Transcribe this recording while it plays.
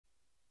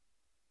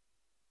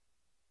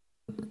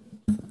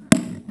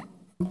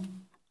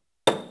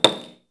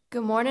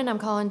Good morning. I'm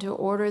calling to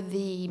order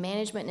the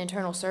Management and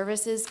Internal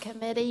Services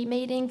Committee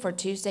meeting for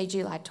Tuesday,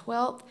 July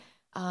 12th.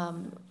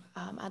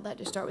 I'd like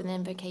to start with an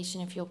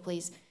invocation, if you'll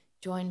please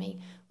join me.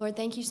 Lord,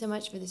 thank you so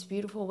much for this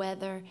beautiful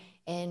weather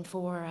and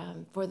for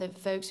the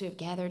folks who have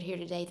gathered here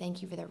today.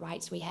 Thank you for the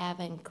rights we have,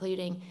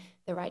 including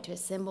the right to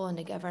assemble and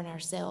to govern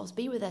ourselves.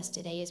 Be with us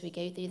today as we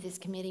go through this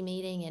committee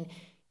meeting and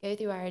go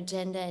through our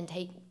agenda and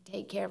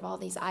take care of all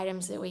these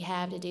items that we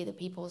have to do the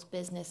people's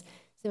business.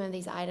 Some of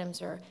these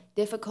items are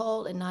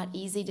difficult and not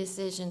easy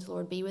decisions.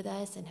 Lord, be with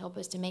us and help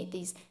us to make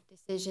these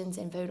decisions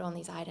and vote on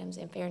these items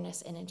in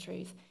fairness and in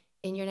truth.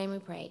 In your name we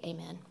pray,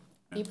 amen.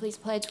 Will you please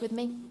pledge with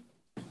me?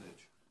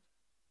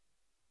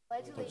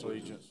 Pledge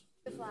allegiance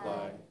to the flag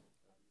of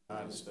the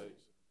United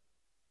States,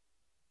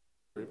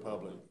 the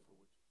Republic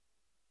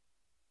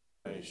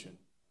for which nation,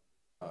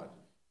 God,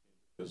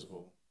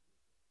 indivisible.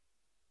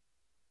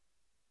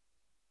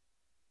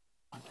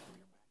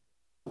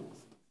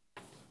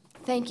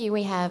 Thank you.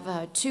 We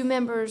have two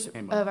members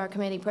of our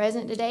committee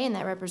present today, and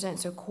that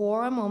represents a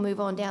quorum. We'll move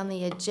on down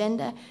the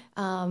agenda.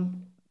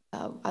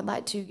 I'd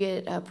like to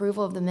get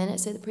approval of the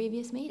minutes of the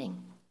previous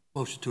meeting.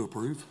 Motion to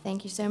approve.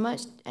 Thank you so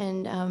much.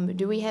 And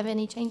do we have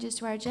any changes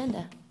to our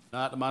agenda?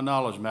 Not to my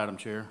knowledge, Madam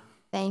Chair.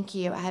 Thank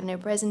you. I have no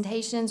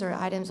presentations or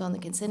items on the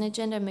consent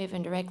agenda.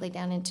 Moving directly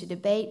down into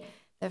debate.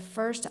 The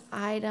first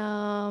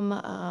item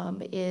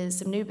is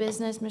some new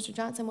business. Mr.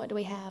 Johnson, what do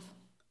we have?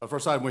 The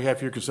first item we have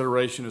for your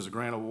consideration is a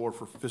grant award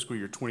for fiscal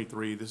year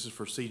 23. This is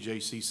for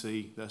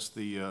CJCC. That's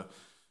the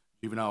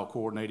Juvenile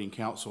Coordinating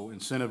Council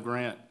Incentive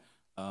Grant.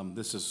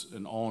 This is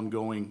an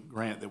ongoing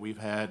grant that we've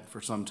had for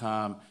some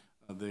time.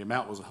 The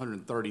amount was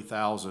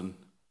 $130,000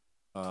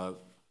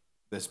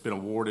 that's been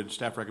awarded.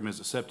 Staff recommends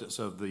acceptance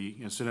of the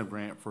incentive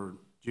grant for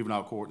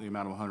juvenile court in the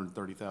amount of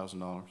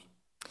 $130,000.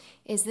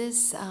 Is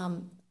this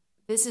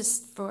this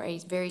is for a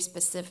very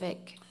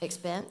specific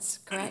expense,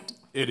 correct?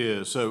 It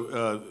is.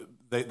 So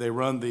they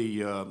run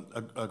the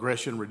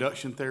aggression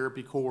reduction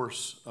therapy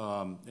course,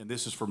 and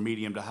this is for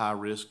medium to high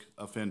risk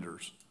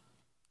offenders.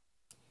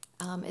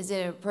 Is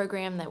it a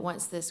program that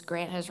once this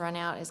grant has run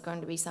out is going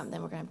to be something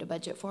we're going to have to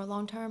budget for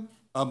long term?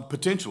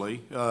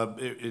 Potentially.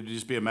 It'd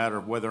just be a matter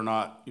of whether or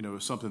not,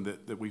 it's something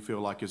that we feel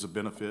like is a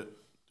benefit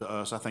to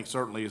us. I think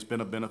certainly it's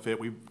been a benefit.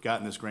 We've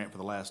gotten this grant for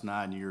the last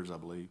 9 years, I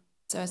believe.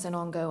 So it's an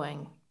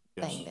ongoing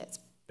Yes. thing that's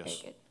very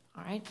good.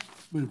 All right.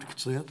 Move to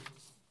consent.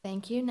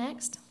 Thank you.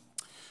 Next.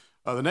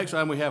 The next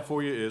item we have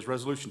for you is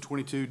Resolution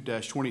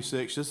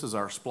 22-26. This is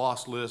our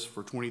SPLOS list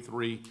for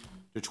 23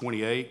 to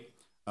 28.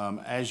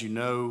 As you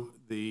know,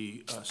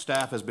 the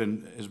staff has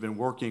been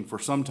working for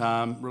some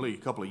time, really a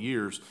couple of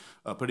years,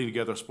 putting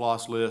together a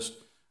SPLOS list.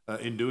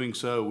 In doing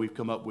so, we've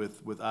come up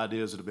with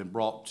ideas that have been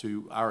brought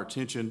to our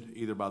attention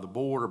either by the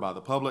board or by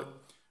the public.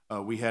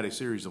 We had a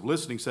series of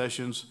listening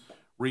sessions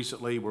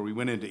recently where we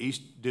went into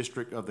each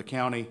district of the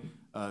county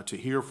to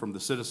hear from the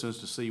citizens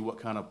to see what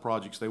kind of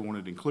projects they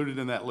wanted included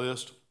in that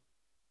list.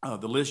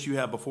 The list you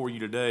have before you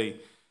today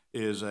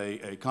is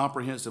a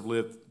comprehensive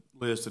list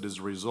that is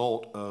a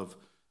result of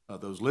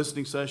those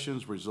listening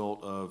sessions,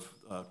 result of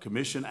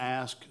commission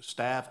ask,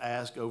 staff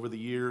ask over the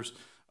years.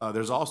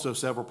 There's also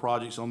several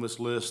projects on this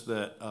list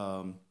that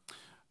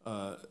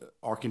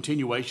are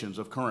continuations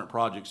of current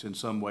projects in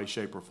some way,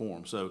 shape, or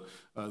form. So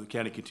the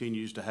county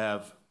continues to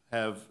have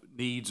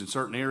needs in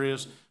certain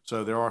areas,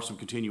 so there are some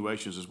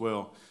continuations as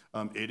well.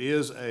 It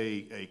is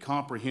a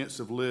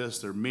comprehensive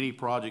list. There are many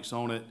projects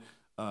on it.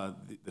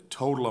 The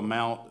total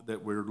amount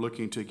that we're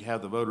looking to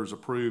have the voters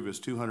approve is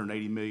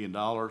 $280 million.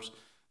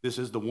 This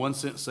is the 1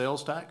 cent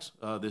sales tax.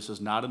 This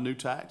is not a new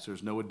tax.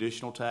 There's no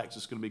additional tax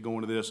that's going to be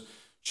going to this.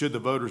 Should the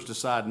voters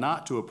decide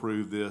not to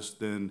approve this,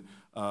 then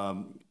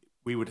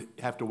we would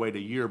have to wait a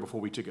year before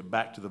we took it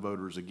back to the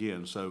voters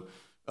again. So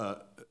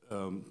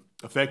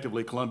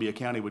effectively, Columbia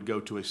County would go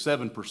to a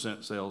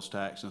 7% sales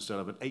tax instead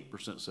of an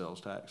 8%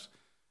 sales tax.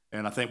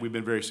 And I think we've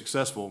been very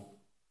successful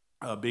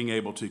being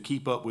able to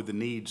keep up with the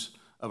needs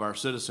of our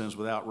citizens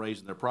without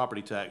raising their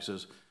property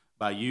taxes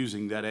by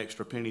using that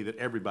extra penny that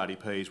everybody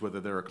pays, whether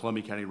they're a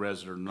Columbia County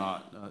resident or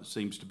not.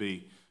 Seems to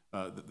be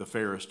the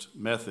fairest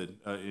method,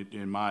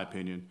 in my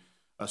opinion.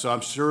 So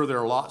I'm sure there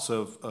are lots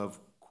of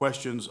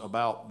questions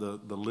about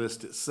the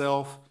list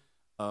itself.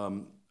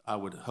 I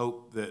would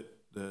hope that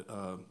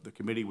the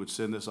committee would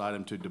send this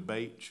item to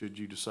debate should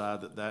you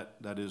decide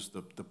that is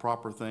the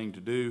proper thing to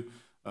do,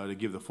 to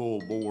give the full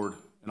board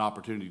an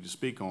opportunity to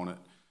speak on it.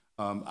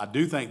 I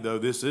do think, though,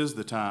 this is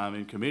the time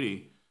in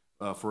committee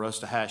for us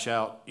to hash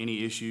out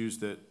any issues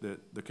that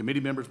the committee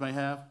members may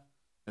have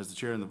as the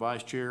chair and the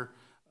vice chair,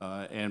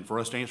 and for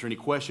us to answer any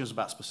questions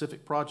about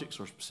specific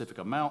projects or specific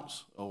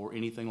amounts or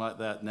anything like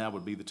that. Now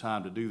would be the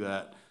time to do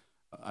that.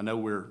 I know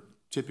we're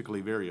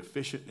typically very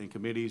efficient in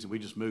committees and we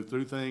just move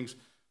through things.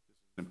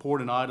 It's an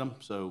important item,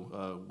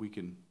 so we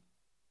can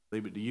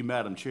leave it to you,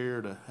 Madam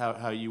Chair, to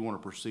how you want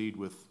to proceed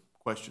with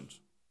questions.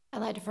 I'd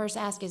like to first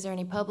ask, is there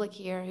any public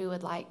here who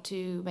would like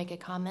to make a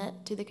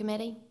comment to the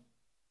committee?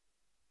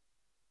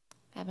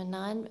 Having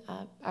none.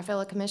 Our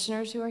fellow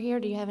commissioners who are here,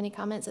 do you have any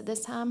comments at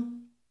this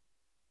time?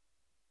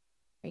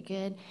 Very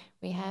good.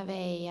 We have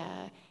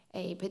a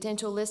a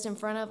potential list in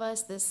front of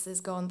us. This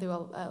has gone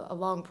through a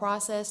long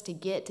process to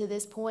get to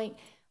this point.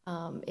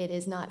 It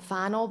is not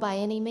final by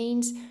any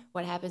means.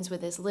 What happens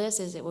with this list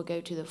is it will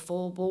go to the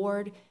full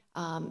board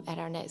at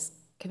our next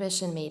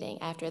commission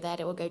meeting. After that,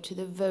 it will go to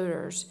the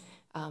voters.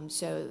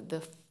 So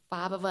the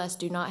 5 of us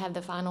do not have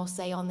the final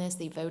say on this.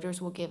 The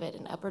voters will give it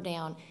an up or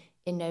down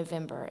in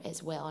November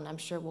as well. And I'm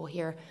sure we'll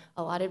hear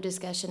a lot of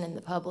discussion in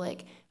the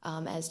public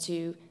as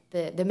to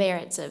the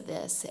merits of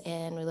this.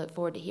 And we look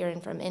forward to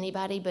hearing from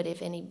anybody. But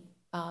if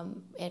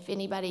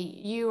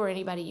anybody, you or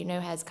anybody you know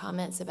has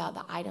comments about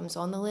the items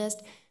on the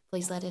list,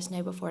 please let us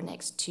know before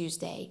next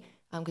Tuesday.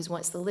 Because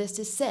once the list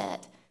is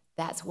set,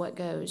 that's what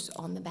goes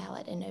on the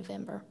ballot in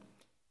November.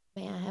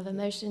 May I have a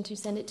motion to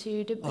send it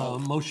to debate?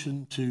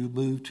 Motion to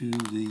move to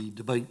the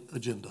debate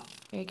agenda.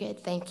 Very good,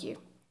 thank you.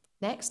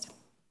 Next.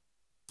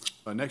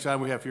 Next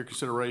item we have for your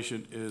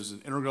consideration is an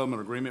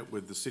intergovernmental agreement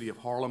with the City of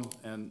Harlem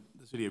and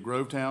the City of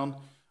Grovetown.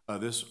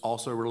 This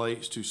also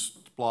relates to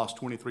SPLOST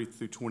 23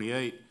 through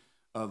 28.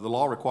 The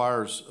law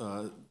requires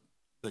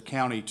the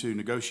county to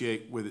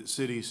negotiate with its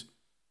cities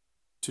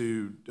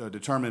to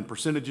determine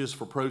percentages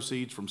for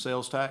proceeds from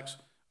sales tax.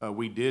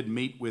 We did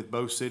meet with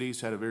both cities,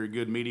 had a very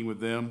good meeting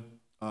with them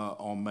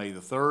on May the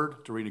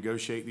 3rd to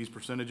renegotiate these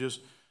percentages.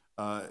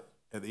 At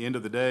the end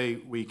of the day,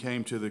 we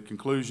came to the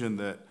conclusion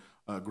that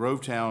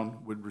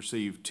Grovetown would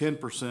receive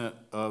 10%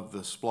 of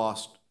the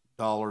SPLOST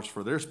dollars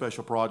for their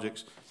special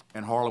projects,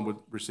 and Harlem would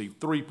receive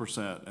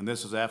 3%. And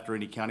this is after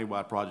any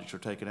countywide projects are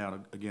taken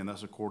out. Again,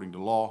 that's according to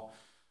law.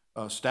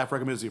 Staff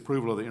recommends the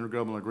approval of the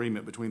intergovernmental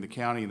agreement between the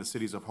county and the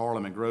cities of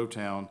Harlem and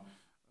Grovetown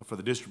for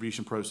the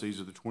distribution proceeds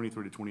of the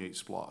 23 to 28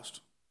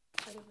 SPLOST.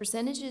 Are the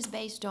percentages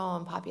based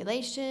on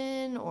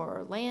population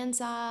or land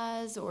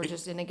size or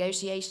just a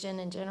negotiation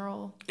in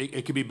general?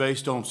 It could be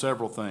based on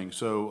several things.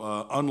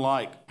 So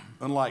unlike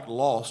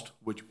LOST,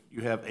 which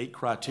you have 8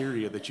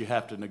 criteria that you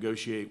have to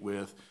negotiate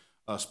with,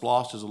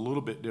 SPLOST is a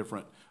little bit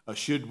different.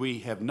 Should we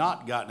have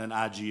not gotten an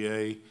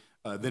IGA,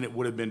 then it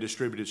would have been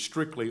distributed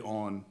strictly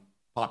on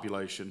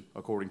population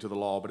according to the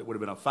law, but it would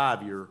have been a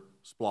 5-year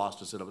SPLOST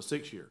instead of a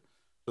 6-year.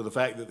 So the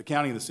fact that the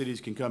county and the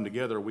cities can come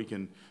together, we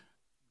can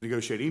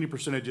negotiate any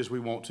percentages we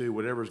want to,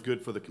 whatever is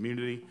good for the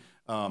community.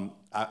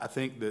 I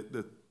think that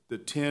the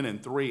 10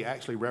 and 3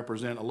 actually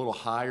represent a little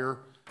higher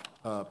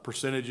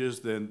percentages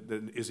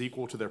than is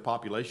equal to their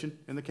population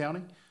in the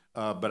county.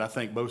 But I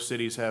think both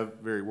cities have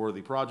very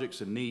worthy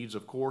projects and needs,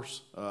 of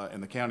course,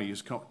 and the county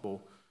is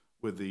comfortable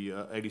with the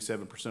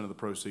 87% of the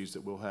proceeds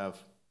that we'll have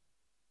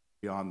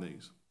beyond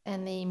these.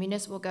 And the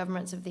municipal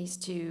governments of these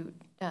 2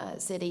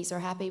 cities are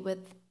happy with?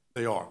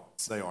 They are,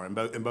 and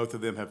both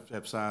of them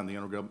have signed the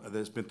intergovernmental.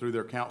 That's been through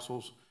their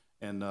councils,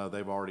 and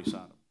they've already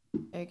signed them.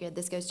 Very good.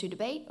 This goes to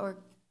debate, or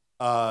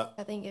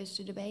I think it goes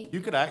to debate. You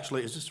could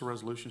actually, is this a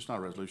resolution? It's not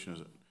a resolution, is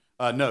it?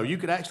 No, you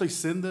could actually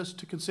send this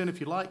to consent if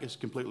you like. It's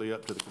completely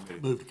up to the committee.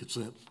 Move to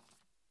consent.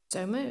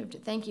 So moved.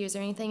 Thank you. Is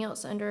there anything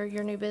else under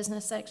your new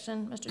business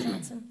section, Mr.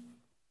 Johnson?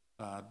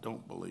 I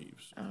don't believe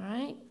so. All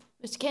right.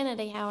 Mr.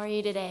 Kennedy, how are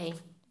you today?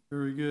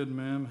 Very good,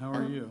 ma'am. How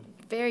are you?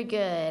 Very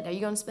good. Are you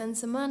going to spend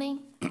some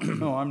money?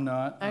 No, I'm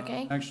not.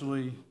 Okay.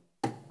 Actually,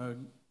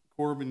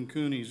 Corbin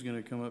Cooney is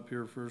going to come up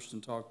here first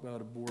and talk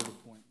about a board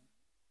appointment.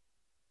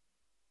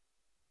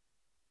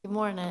 Good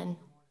morning.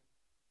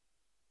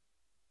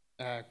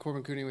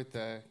 Corbin Cooney with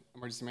the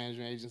Emergency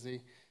Management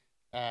Agency.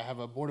 I have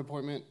a board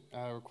appointment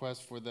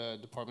request for the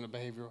Department of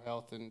Behavioral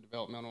Health and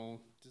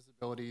Developmental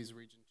Disabilities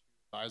Region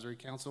 2 Advisory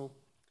Council.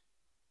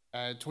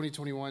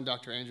 2021,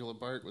 Dr. Angela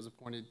Burt was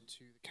appointed to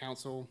the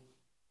council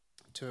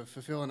to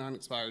fulfill an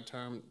unexpired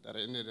term that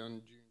ended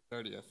on June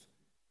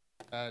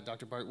 30th.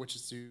 Dr. Burt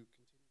wishes to continue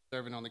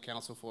serving on the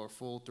council for a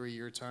full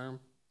 3-year term.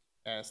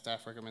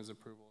 Staff recommends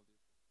approval.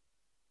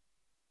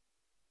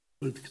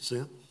 Move to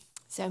consent.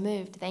 So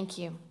moved. Thank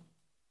you.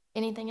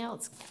 Anything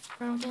else,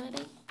 Colonel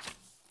Kennedy?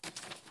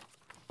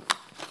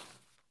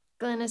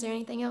 Glenn, is there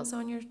anything else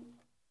on your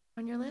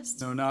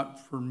list? No,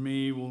 not for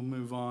me. We'll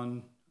move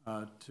on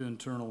to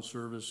internal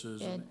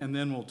services, and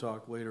then we'll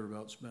talk later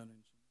about spending.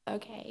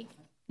 Okay.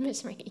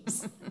 Ms.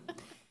 Reese.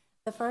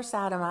 The first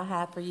item I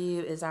have for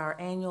you is our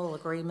annual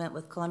agreement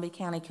with Columbia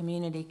County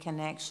Community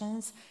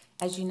Connections.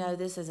 As you know,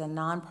 this is a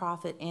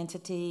nonprofit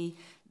entity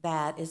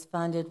that is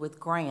funded with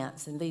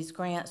grants, and these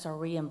grants are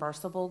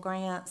reimbursable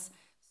grants.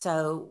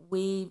 So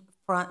we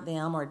front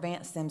them or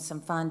advance them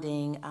some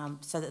funding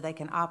so that they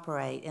can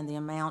operate in the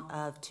amount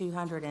of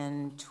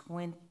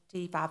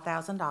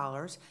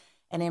 $225,000.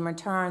 And in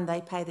return,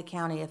 they pay the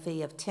county a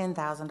fee of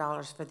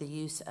 $10,000 for the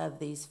use of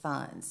these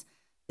funds.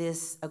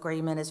 This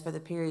agreement is for the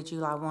period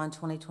July 1,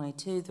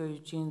 2022 through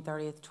June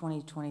 30th,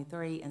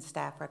 2023, and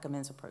staff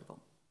recommends approval.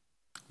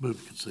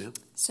 Move to consent.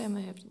 So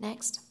moved.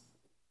 Next.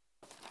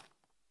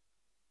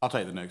 I'll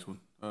take the next one.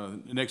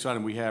 The next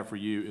item we have for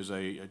you is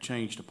a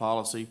change to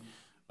policy.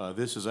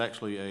 This is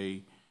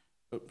actually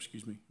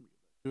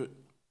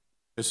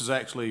This is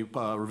actually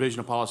revision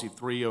of policy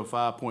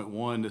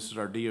 305.1. This is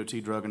our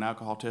DOT drug and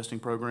alcohol testing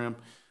program.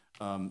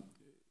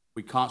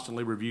 We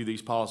constantly review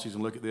these policies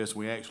and look at this.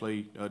 We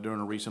actually,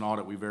 during a recent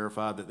audit, we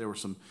verified that there were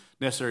some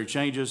necessary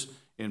changes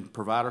in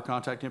provider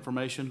contact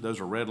information. Those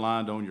are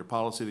redlined on your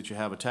policy that you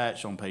have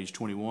attached on page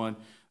 21.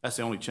 That's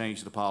the only change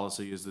to the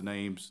policy, is the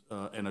names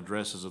and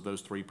addresses of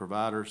those 3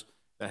 providers.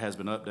 That has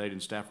been updated,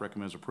 and staff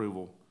recommends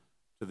approval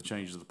to the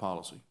changes of the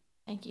policy.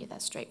 Thank you,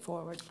 that's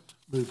straightforward.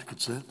 Move to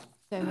consent.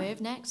 So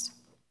moved. Next.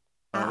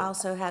 I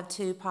also have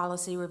 2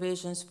 policy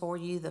revisions for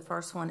you. The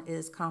first one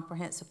is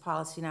comprehensive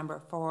policy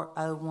number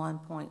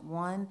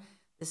 401.1.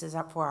 This is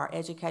up for our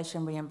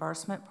education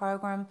reimbursement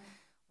program.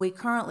 We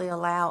currently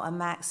allow a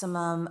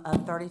maximum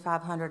of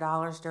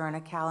 $3,500 during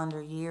a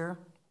calendar year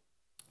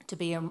to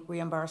be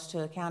reimbursed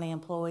to a county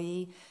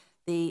employee.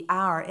 The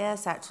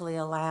IRS actually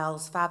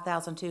allows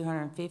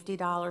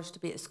 $5,250 to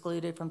be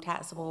excluded from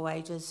taxable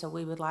wages, so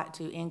we would like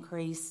to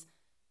increase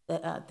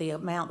the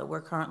amount that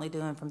we're currently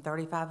doing from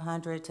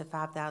 $3,500 to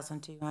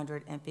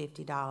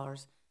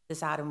 $5,250.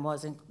 This item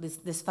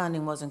this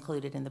funding was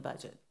included in the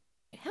budget.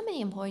 How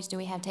many employees do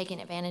we have taking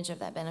advantage of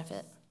that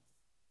benefit?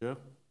 Yeah.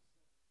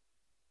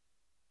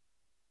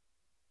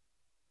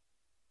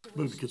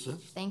 Move to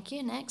consent. Thank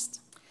you.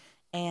 Next.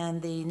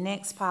 And the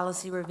next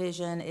policy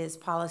revision is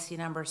policy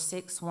number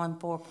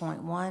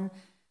 614.1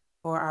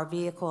 for our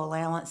vehicle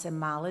allowance and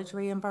mileage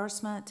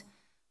reimbursement.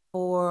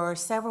 For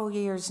several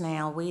years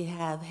now, we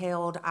have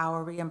held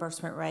our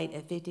reimbursement rate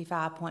at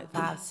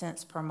 55.5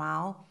 cents per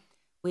mile.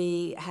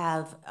 We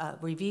have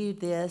reviewed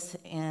this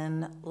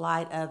in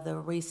light of the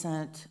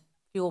recent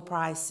fuel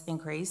price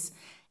increase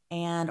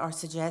and are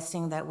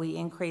suggesting that we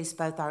increase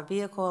both our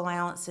vehicle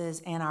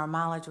allowances and our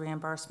mileage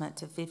reimbursement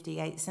to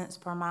 58 cents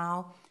per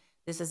mile.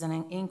 This is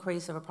an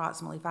increase of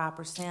approximately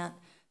 5%.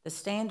 The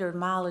standard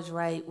mileage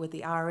rate with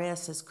the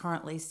IRS is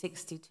currently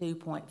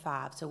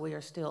 62.5, so we are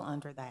still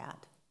under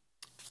that.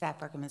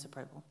 Staff recommends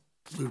approval.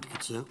 Move to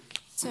consent.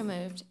 So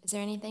moved. Is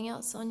there anything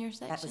else on your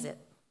section? That was it.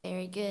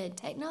 Very good.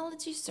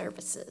 Technology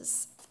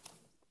services.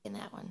 In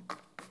that one.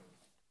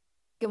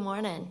 Good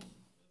morning.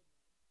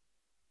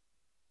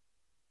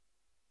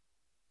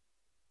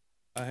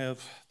 I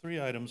have 3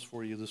 items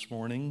for you this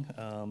morning.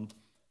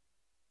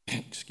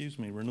 Excuse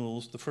me,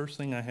 renewals. The first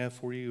thing I have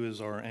for you is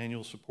our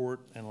annual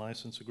support and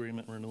license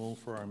agreement renewal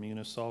for our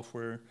Munis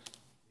software.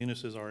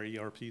 Munis is our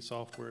ERP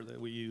software that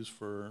we use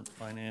for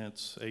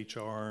finance,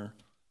 HR,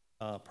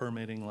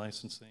 permitting,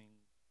 licensing,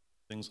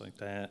 things like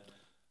that.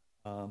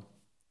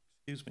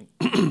 Excuse me.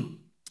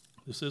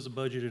 This is a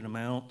budgeted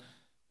amount,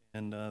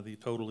 and the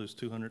total is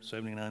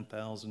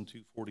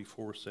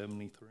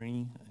 $279,244.73,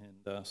 and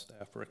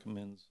staff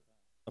recommends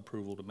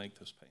approval to make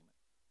this payment.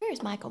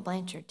 Where's Michael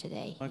Blanchard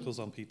today? Michael's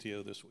on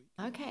PTO this week.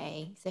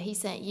 Okay, so he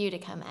sent you to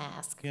come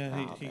ask.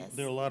 Yeah,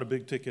 there are a lot of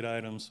big ticket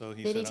items, so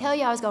he Did said, he tell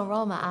you I was gonna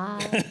roll my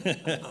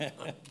eyes?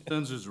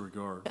 Sends his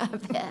regard. I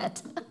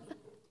bet.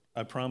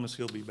 I promise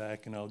he'll be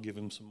back, and I'll give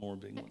him some more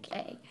big ones.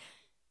 Okay,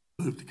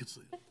 Move to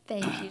consent.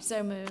 thank you.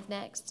 So moved.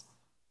 Next.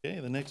 Okay,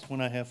 the next one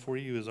I have for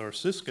you is our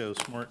Cisco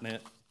SmartNet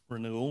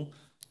renewal.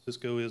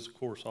 Cisco is, of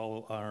course,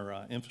 all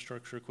our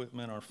infrastructure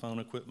equipment, our phone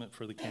equipment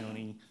for the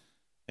county,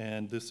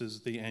 and this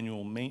is the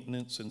annual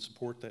maintenance and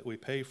support that we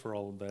pay for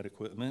all of that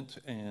equipment.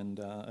 And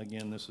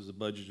again, this is a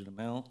budgeted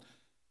amount,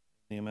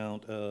 the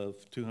amount of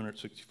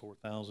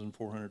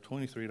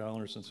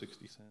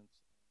 $264,423.60.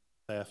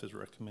 Staff is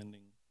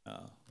recommending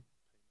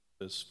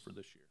this for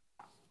this year.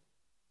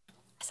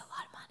 That's a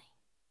lot of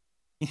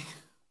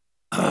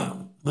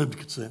money. Move to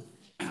consent.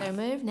 So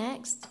moved.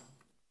 Next.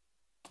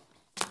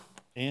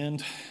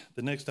 And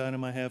the next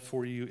item I have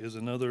for you is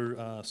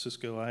another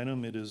Cisco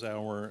item. It is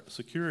our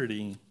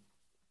security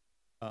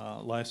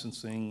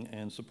licensing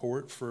and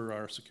support for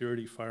our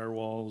security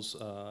firewalls,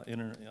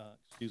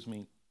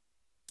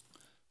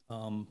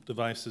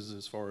 devices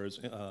as far as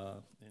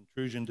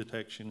intrusion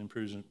detection,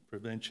 intrusion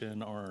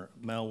prevention, our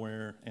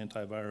malware,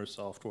 antivirus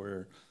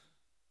software,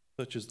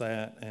 such as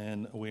that.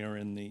 And we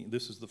are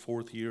this is the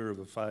 4th year of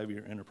a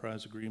 5-year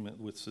enterprise agreement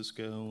with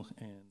Cisco,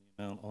 and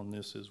the amount on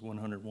this is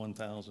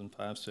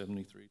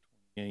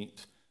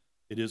 $101,573.28.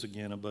 It is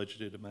again a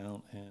budgeted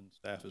amount, and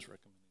staff is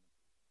recommending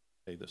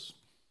pay this.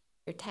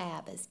 Your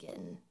tab is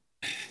getting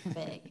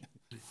big.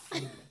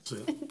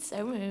 Consent.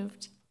 So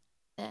moved.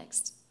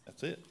 Next.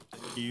 That's it.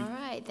 Thank you. All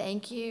right,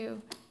 thank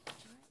you.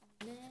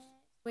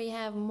 We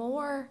have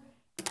more.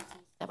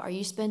 Are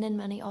you spending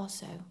money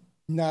also?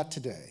 Not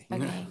today.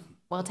 Okay.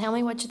 Well, tell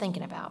me what you're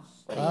thinking about.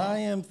 I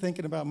am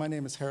thinking about, my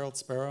name is Harold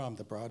Sparrow. I'm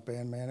the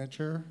broadband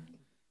manager.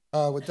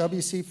 With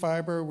WC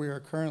Fiber, we are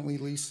currently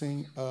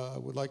leasing,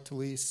 would like to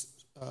lease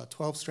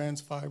 12 strands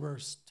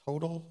fibers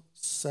total,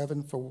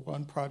 7 for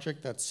one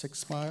project, that's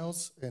 6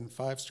 miles, and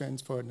 5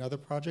 strands for another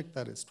project,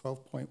 that is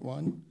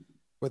 12.1,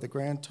 with a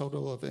grand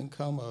total of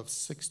income of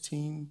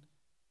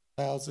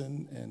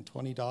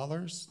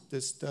 $16,020.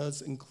 This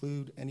does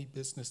include any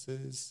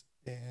businesses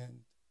and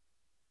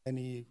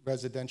any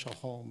residential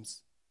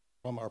homes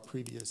from our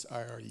previous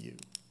IRU.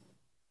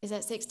 Is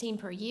that 16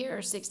 per year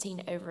or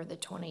 16 over the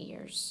 20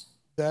 years?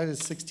 That is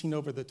 16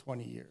 over the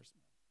 20 years.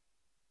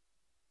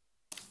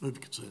 Move to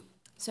consent.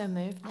 So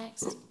moved.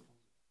 Next.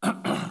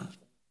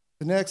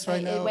 The next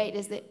right Wait, now. wait,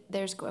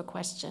 there's a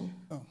question.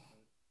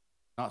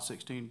 Not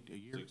 16 a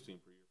year? 16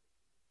 per year.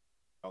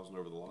 1,000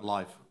 over the line.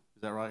 Life.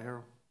 Is that right,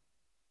 Harold?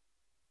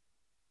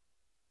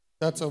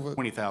 That's over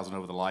 20,000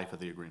 over the life of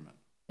the agreement.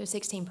 So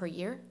 16 per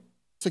year?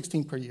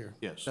 16 per year.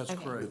 Yes. That's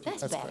Okay, correct.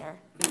 That's That's better.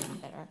 That's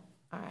better.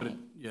 All But right, it,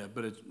 yeah,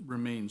 but it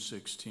remains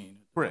 16.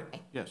 Correct.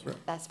 Yes.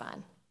 that's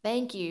fine.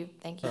 Thank you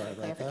for Sorry about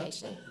that.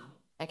 clarification.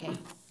 Okay,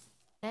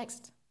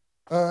 next.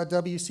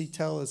 WC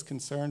Tel is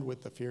concerned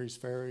with the Furious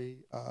Ferry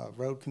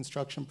road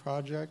construction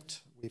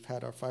project. We've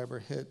had our fiber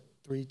hit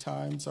 3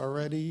 times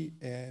already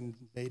and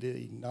made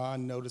a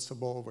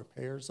non-noticeable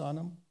repairs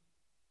on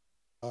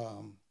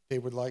them. They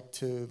would like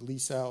to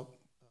lease out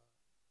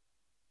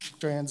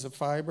strands of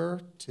fiber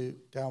to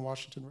down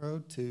Washington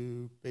Road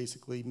to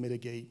basically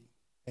mitigate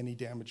any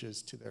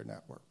damages to their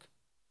network.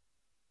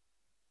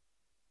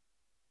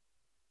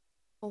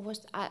 Well,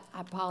 I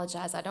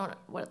apologize. I don't,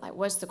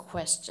 what's the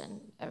question?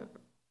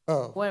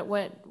 Oh,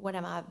 What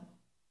am I,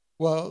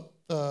 well,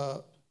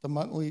 the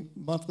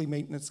monthly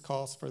maintenance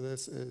cost for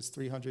this is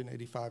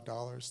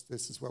 $385.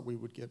 This is what we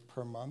would get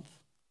per month.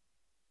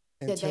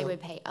 that they Until-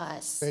 would pay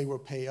us? They will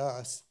pay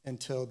us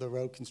until the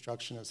road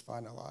construction is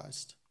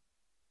finalized.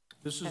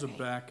 This is a Okay.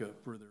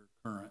 backup for their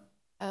current.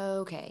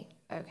 Okay,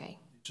 okay.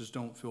 Just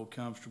don't feel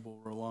comfortable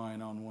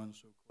relying on one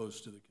so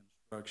close to the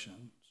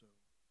construction. So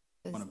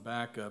want a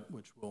backup,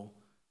 which will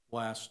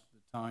last the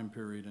time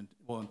period,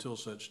 until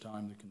such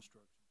time the construction.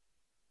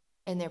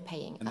 And they're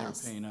paying And they're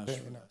us? paying us.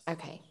 Paying us.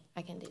 Okay,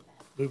 I can do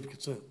that. Move to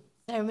consent.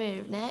 So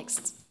move,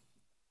 next.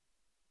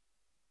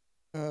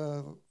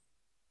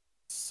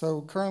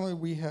 So currently,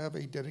 we have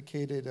a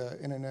dedicated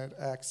internet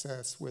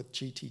access with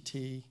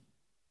GTT,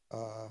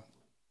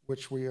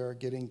 which we are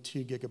getting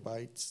 2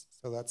 gigabytes,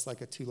 so that's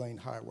like a 2-lane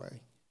highway.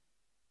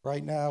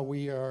 Right now,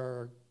 we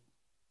are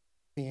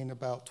paying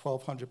about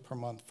 $1,200 per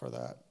month for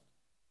that.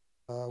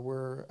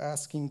 We're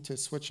asking to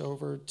switch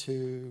over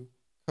to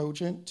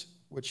Cogent,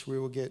 which we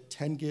will get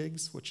 10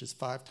 gigs, which is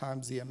 5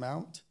 times the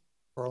amount,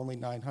 for only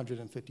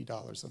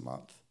 $950 a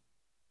month.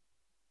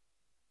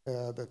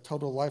 The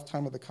total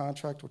lifetime of the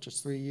contract, which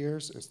is 3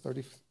 years, is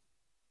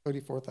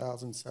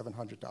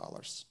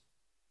 $34,700.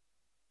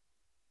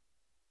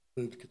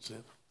 Move to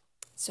consent.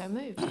 So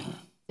moved. Is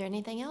there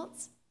anything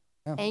else?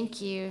 No. Thank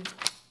you.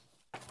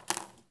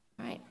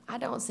 All right, I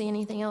don't see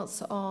anything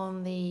else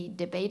on the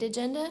debate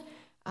agenda.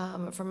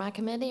 For my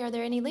committee, are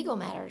there any legal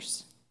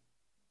matters?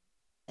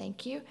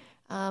 Thank you.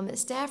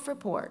 Staff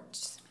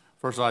reports.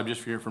 First item,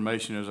 just for your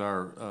information, is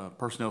our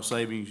personnel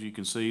savings. You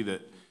can see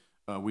that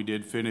we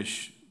did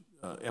finish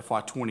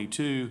FY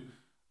 '22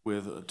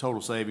 with a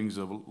total savings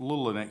of a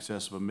little in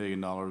excess of $1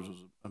 million. It was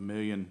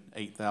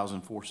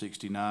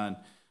 $1,008,469.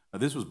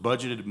 This was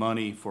budgeted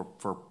money for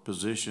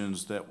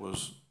positions that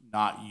was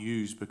not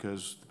used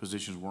because the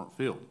positions weren't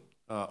filled.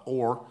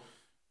 Or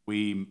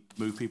we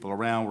moved people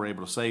around, we're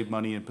able to save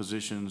money in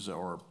positions,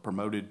 or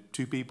promoted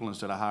 2 people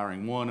instead of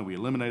hiring 1, and we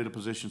eliminated a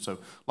position. So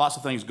lots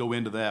of things go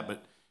into that,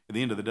 but at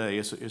the end of the day,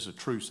 it's a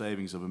true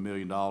savings of $1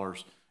 million,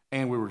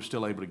 and we were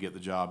still able to get the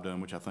job done,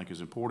 which I think is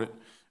important.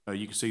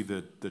 You can see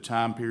the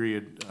time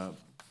period,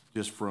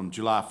 just from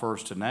July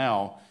 1st to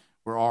now,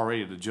 we're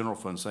already at a general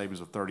fund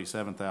savings of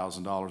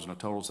 $37,000 and a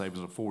total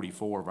savings of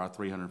 $44,000 of our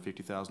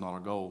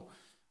 $350,000 goal.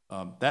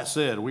 That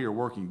said, we are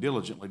working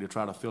diligently to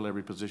try to fill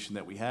every position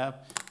that we have.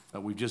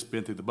 We've just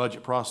been through the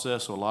budget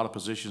process, so a lot of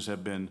positions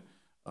have been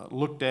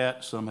looked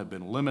at, some have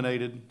been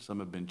eliminated, some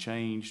have been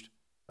changed.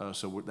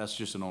 So that's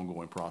just an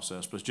ongoing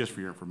process, but it's just for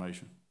your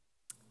information.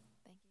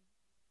 Thank you.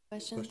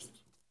 Questions?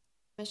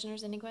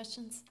 Commissioners, any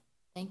questions?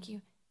 Thank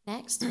you.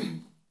 Next.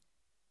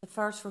 The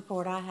first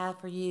report I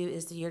have for you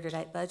is the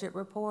year-to-date budget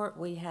report.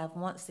 We have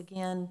once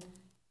again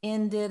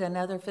ended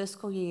another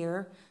fiscal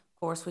year. Of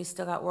course, we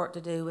still got work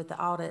to do with the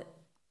audit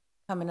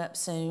coming up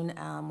soon.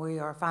 We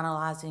are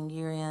finalizing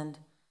year-end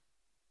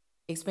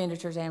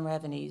expenditures and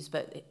revenues,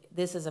 but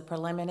this is a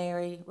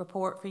preliminary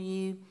report for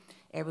you.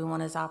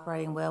 Everyone is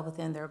operating well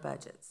within their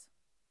budgets.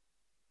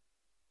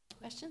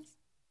 Questions?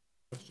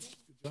 Good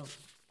job.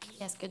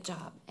 Yes, good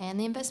job. And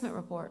the investment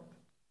report.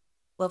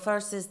 Well,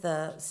 first is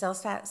the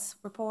sales tax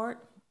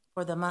report.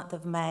 For the month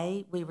of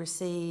May, we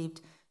received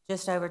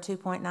just over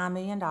 $2.9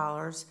 million.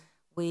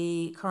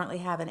 We currently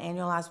have an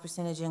annualized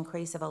percentage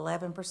increase of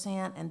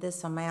 11%, and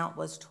this amount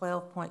was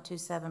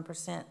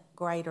 12.27%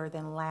 greater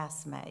than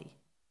last May.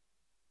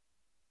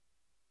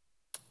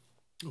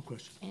 No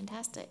question.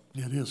 Fantastic.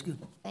 Yeah, it is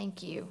good.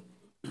 Thank you.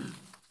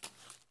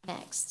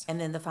 Next. And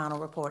then the final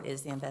report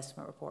is the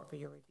investment report for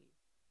your review.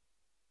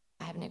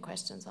 I have no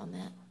questions on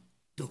that.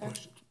 No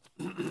questions.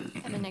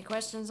 Have any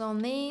questions on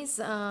these?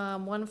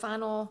 One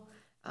final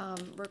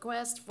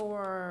request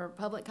for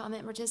public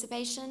comment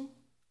participation.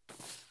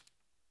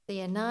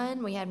 Seeing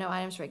none, we have no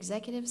items for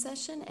executive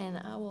session, and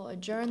I will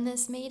adjourn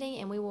this meeting,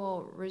 and we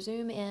will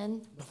resume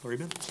in 3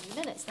 minutes. 3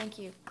 minutes. Thank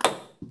you.